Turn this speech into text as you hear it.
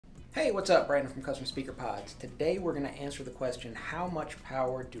Hey, what's up? Brandon from Custom Speaker Pods. Today we're going to answer the question, how much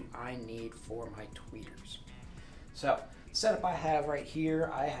power do I need for my tweeters? So, setup I have right here,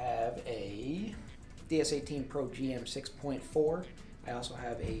 I have a DS18 Pro GM 6.4. I also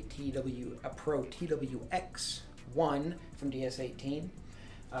have a Pro TWX1 from DS18.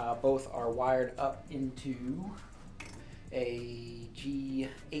 Both are wired up into a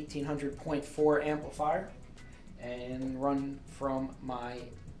G1800.4 amplifier and run from my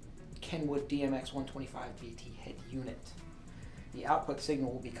Kenwood DMX 125 BT head unit. The output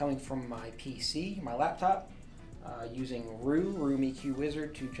signal will be coming from my PC, my laptop, using Room EQ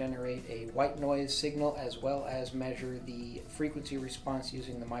Wizard to generate a white noise signal as well as measure the frequency response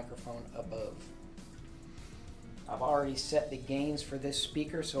using the microphone above. I've already set the gains for this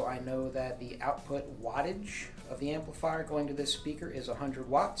speaker, so I know that the output wattage of the amplifier going to this speaker is 100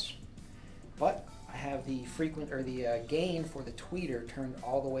 watts, but I have the gain for the tweeter turned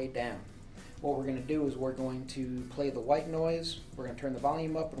all the way down. What we're going to do is we're going to play the white noise, we're going to turn the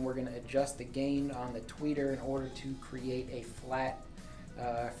volume up, and we're going to adjust the gain on the tweeter in order to create a flat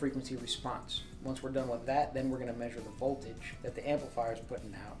frequency response. Once we're done with that, then we're going to measure the voltage that the amplifier is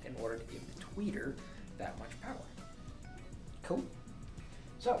putting out in order to give the tweeter that much power. Cool.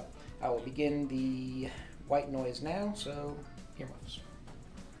 So I will begin the white noise now, so earmuffs.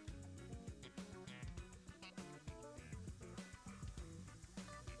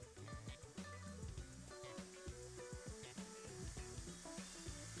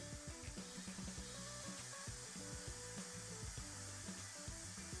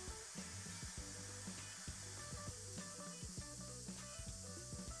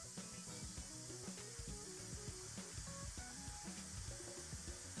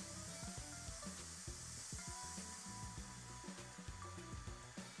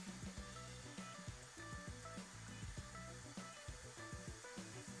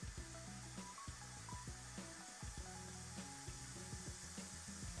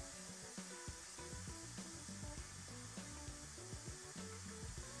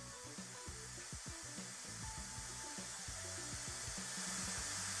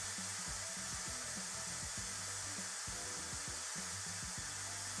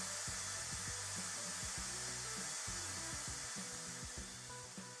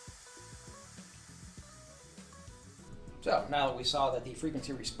 So now that we saw that the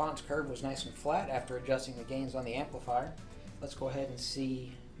frequency response curve was nice and flat after adjusting the gains on the amplifier, let's go ahead and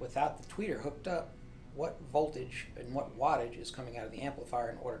see, without the tweeter hooked up, what voltage and what wattage is coming out of the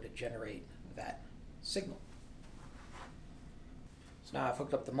amplifier in order to generate that signal. So now I've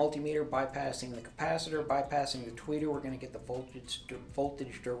hooked up the multimeter, bypassing the capacitor, bypassing the tweeter. We're going to get the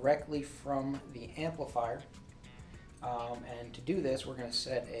voltage directly from the amplifier. And to do this, we're going to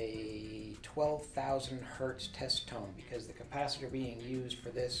set a 12,000 hertz test tone, because the capacitor being used for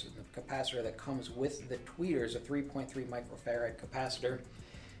this, the capacitor that comes with the tweeter, is a 3.3 microfarad capacitor,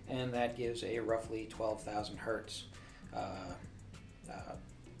 and that gives a roughly 12,000 hertz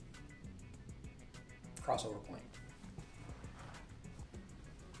crossover point.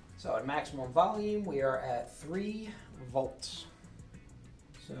 So at maximum volume, we are at 3 volts.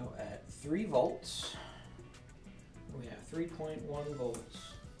 So at 3 volts, we have 3.1 volts,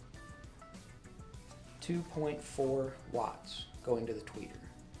 2.4 watts going to the tweeter,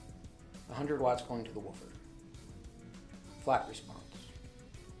 100 watts going to the woofer. Flat response.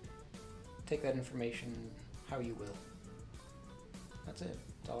 Take that information how you will. That's it.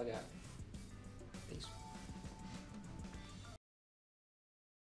 That's all I got. Peace.